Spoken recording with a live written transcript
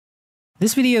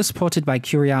This video is supported by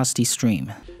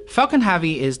CuriosityStream. Falcon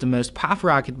Heavy is the most powerful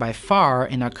rocket by far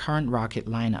in our current rocket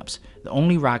lineups. The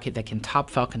only rocket that can top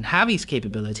Falcon Heavy's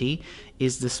capability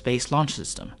is the Space Launch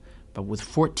System. But with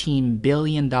 $14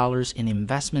 billion in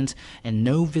investment and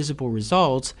no visible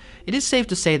results, it is safe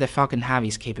to say that Falcon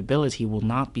Heavy's capability will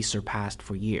not be surpassed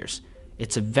for years.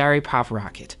 It's a very powerful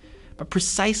rocket. But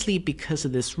precisely because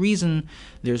of this reason,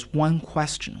 there's one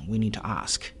question we need to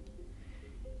ask.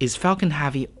 Is Falcon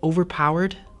Heavy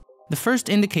overpowered? The first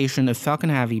indication of Falcon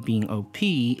Heavy being OP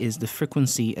is the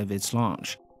frequency of its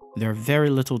launch. There's very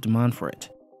little demand for it.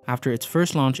 After its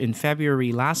first launch in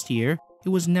February last year, it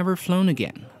was never flown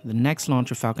again. The next launch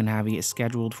of Falcon Heavy is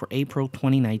scheduled for April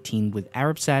 2019 with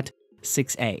Arabsat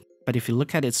 6A. But if you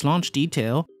look at its launch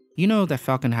detail, you know that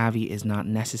Falcon Heavy is not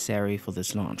necessary for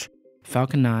this launch.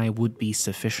 Falcon 9 would be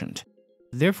sufficient.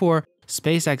 Therefore,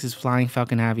 SpaceX is flying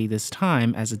Falcon Heavy this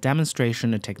time as a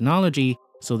demonstration of technology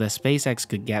so that SpaceX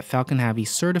could get Falcon Heavy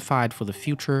certified for the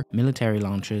future military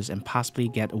launches and possibly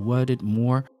get awarded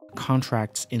more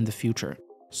contracts in the future.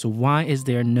 So why is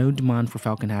there no demand for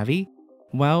Falcon Heavy?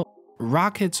 Well,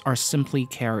 rockets are simply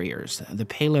carriers. The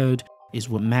payload is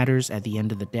what matters at the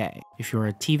end of the day. If you're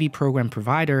a TV program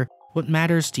provider, what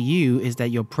matters to you is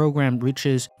that your program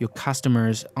reaches your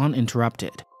customers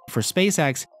uninterrupted. For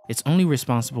SpaceX, it's only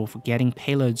responsible for getting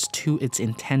payloads to its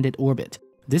intended orbit.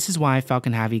 This is why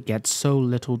Falcon Heavy gets so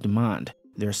little demand.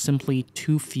 There are simply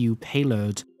too few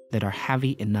payloads that are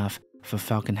heavy enough for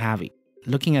Falcon Heavy.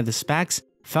 Looking at the specs,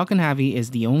 Falcon Heavy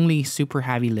is the only super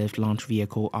heavy lift launch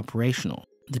vehicle operational.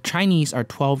 The Chinese are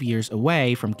 12 years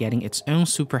away from getting its own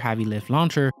super heavy lift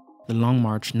launcher, the Long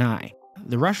March 9.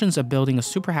 The Russians are building a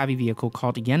super heavy vehicle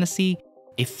called Yenisei,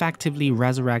 effectively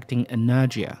resurrecting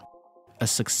Energia, a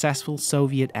successful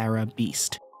Soviet-era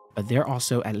beast, but they're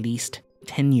also at least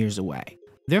 10 years away.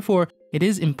 Therefore, it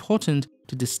is important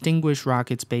to distinguish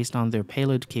rockets based on their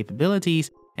payload capabilities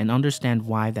and understand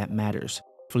why that matters.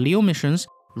 For LEO missions,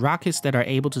 rockets that are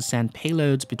able to send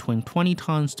payloads between 20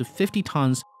 tons to 50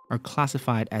 tons are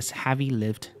classified as heavy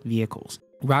lift vehicles.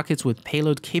 Rockets with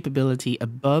payload capability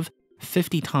above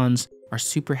 50 tons are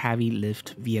super heavy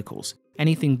lift vehicles.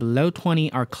 Anything below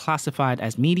 20 are classified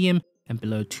as medium, and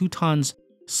below 2 tons,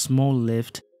 small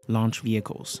lift launch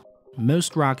vehicles.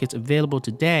 Most rockets available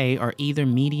today are either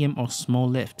medium or small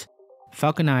lift.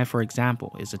 Falcon 9, for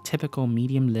example, is a typical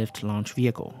medium lift launch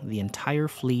vehicle. The entire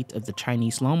fleet of the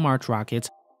Chinese Long March rockets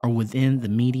are within the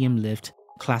medium lift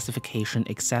classification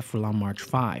except for Long March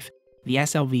 5. The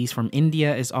SLVs from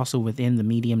India is also within the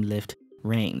medium lift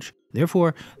range.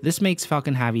 Therefore, this makes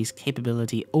Falcon Heavy's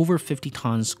capability over 50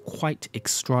 tons quite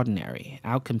extraordinary,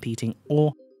 outcompeting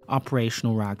all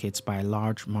operational rockets by a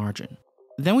large margin.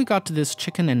 Then we got to this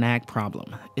chicken and egg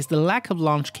problem. Is the lack of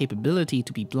launch capability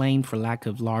to be blamed for lack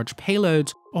of large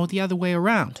payloads, or the other way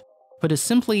around? Put it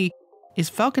simply, is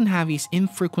Falcon Heavy's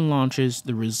infrequent launches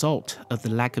the result of the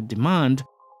lack of demand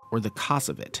or the cause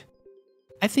of it?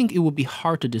 I think it would be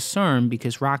hard to discern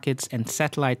because rockets and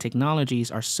satellite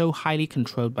technologies are so highly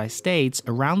controlled by states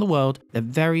around the world that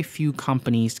very few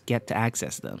companies get to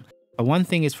access them. But one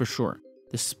thing is for sure,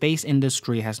 the space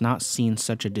industry has not seen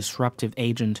such a disruptive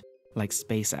agent like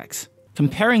SpaceX.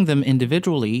 Comparing them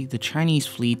individually, the Chinese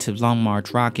fleet of Long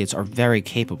March rockets are very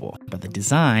capable, but the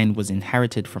design was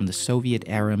inherited from the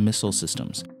Soviet-era missile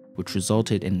systems, which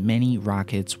resulted in many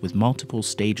rockets with multiple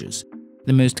stages.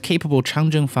 The most capable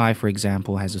Changzheng 5, for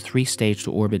example, has a 3-stage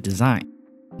to orbit design.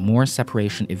 More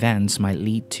separation events might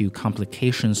lead to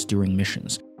complications during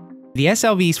missions. The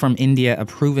SLVs from India are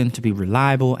proven to be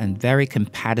reliable and very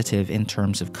competitive in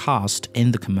terms of cost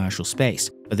in the commercial space,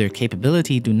 but their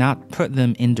capability do not put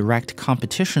them in direct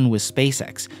competition with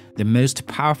SpaceX. The most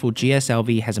powerful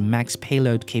GSLV has a max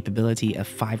payload capability of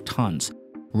 5 tons,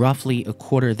 roughly a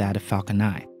quarter that of Falcon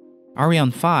 9.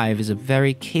 Ariane 5 is a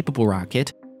very capable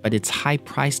rocket, but its high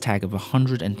price tag of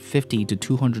 $150 to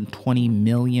 $220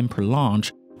 million per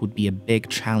launch would be a big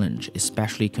challenge,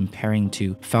 especially comparing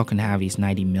to Falcon Heavy's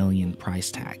 $90 million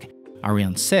price tag.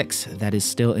 Ariane 6, that is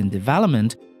still in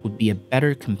development, would be a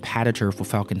better competitor for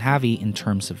Falcon Heavy in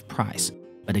terms of price.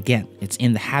 But again, it's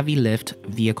in the heavy lift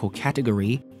vehicle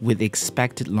category with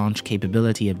expected launch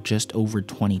capability of just over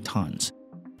 20 tons.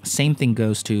 Same thing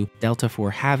goes to Delta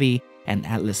IV Heavy and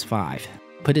Atlas V.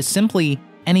 Put it simply,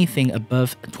 anything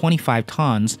above 25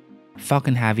 tons,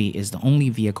 Falcon Heavy is the only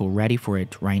vehicle ready for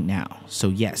it right now. So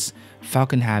yes,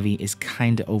 Falcon Heavy is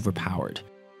kinda overpowered.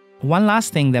 One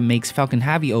last thing that makes Falcon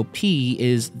Heavy OP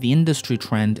is the industry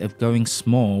trend of going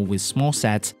small with small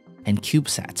sets and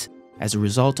CubeSats. As a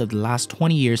result of the last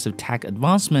 20 years of tech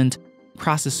advancement,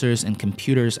 processors and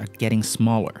computers are getting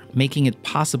smaller, making it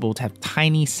possible to have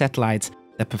tiny satellites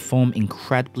that perform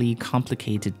incredibly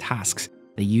complicated tasks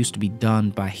that used to be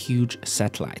done by huge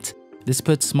satellites. This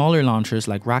puts smaller launchers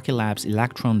like Rocket Lab's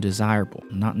Electron desirable,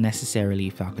 not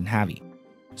necessarily Falcon Heavy.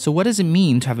 So what does it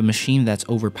mean to have a machine that's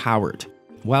overpowered?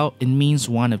 Well, it means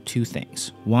one of two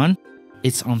things. One,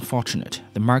 it's unfortunate.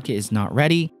 The market is not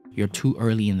ready, you're too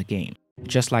early in the game.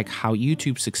 Just like how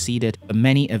YouTube succeeded, but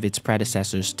many of its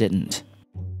predecessors didn't.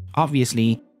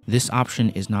 Obviously, this option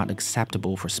is not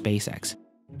acceptable for SpaceX.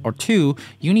 Or two,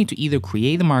 you need to either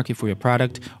create the market for your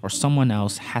product or someone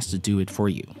else has to do it for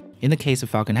you. In the case of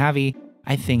Falcon Heavy,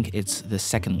 I think it's the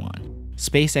second one.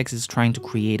 SpaceX is trying to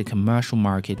create a commercial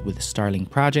market with the Starlink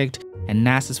project, and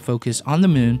NASA's focus on the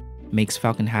moon makes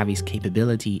Falcon Heavy's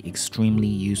capability extremely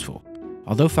useful.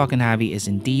 Although Falcon Heavy is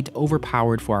indeed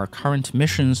overpowered for our current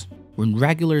missions, when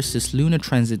regular cislunar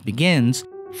transit begins,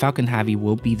 Falcon Heavy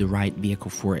will be the right vehicle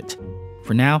for it.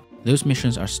 For now, those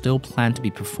missions are still planned to be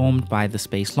performed by the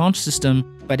Space Launch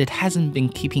System, but it hasn't been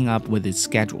keeping up with its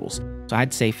schedules, so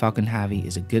I'd say Falcon Heavy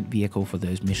is a good vehicle for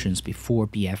those missions before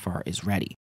BFR is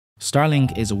ready.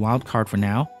 Starlink is a wild card for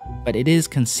now, but it is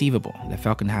conceivable that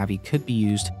Falcon Heavy could be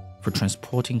used for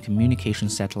transporting communication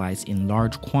satellites in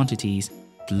large quantities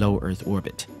to low Earth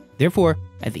orbit. Therefore,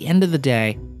 at the end of the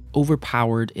day,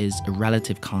 overpowered is a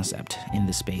relative concept in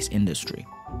the space industry.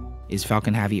 Is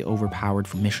Falcon Heavy overpowered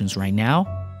for missions right now?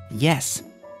 Yes.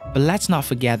 But let's not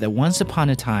forget that once upon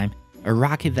a time, a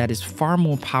rocket that is far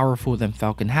more powerful than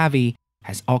Falcon Heavy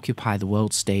has occupied the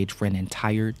world stage for an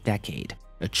entire decade,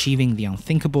 achieving the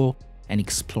unthinkable and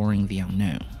exploring the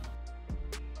unknown.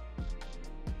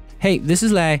 Hey, this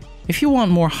is Lei. If you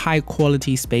want more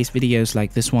high-quality space videos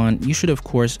like this one, you should of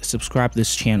course subscribe to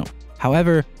this channel.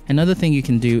 However, another thing you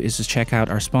can do is to check out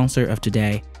our sponsor of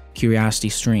today,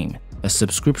 CuriosityStream, a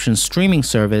subscription streaming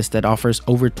service that offers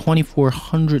over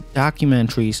 2,400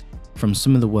 documentaries from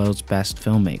some of the world's best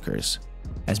filmmakers.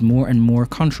 As more and more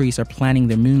countries are planning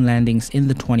their moon landings in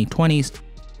the 2020s,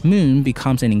 moon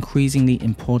becomes an increasingly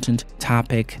important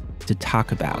topic to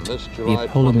talk about. The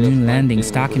Apollo moon landings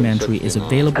documentary is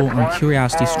available on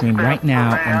CuriosityStream right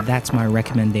now, and that's my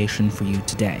recommendation for you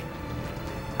today.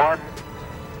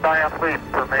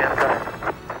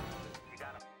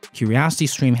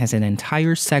 CuriosityStream has an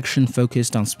entire section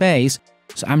focused on space,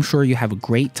 so I'm sure you have a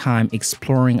great time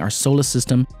exploring our solar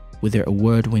system with their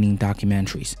award-winning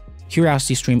documentaries.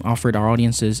 CuriosityStream offered our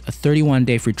audiences a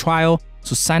 31-day free trial,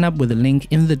 so sign up with the link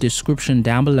in the description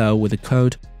down below with the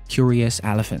code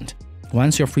curiouselephant.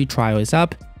 Once your free trial is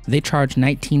up, they charge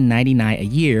 $19.99 a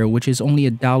year, which is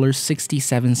only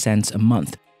 $1.67 a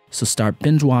month. So start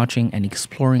binge watching and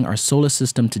exploring our solar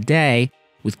system today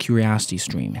with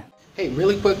CuriosityStream. Hey,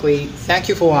 really quickly, thank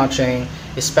you for watching,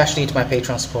 especially to my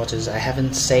Patreon supporters. I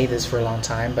haven't said this for a long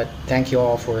time, but thank you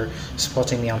all for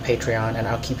supporting me on Patreon, and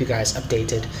I'll keep you guys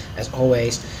updated, as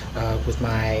always, with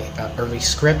my early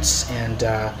scripts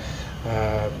and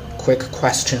quick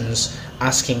questions,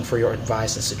 asking for your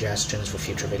advice and suggestions for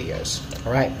future videos.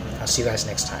 Alright, I'll see you guys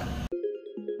next time.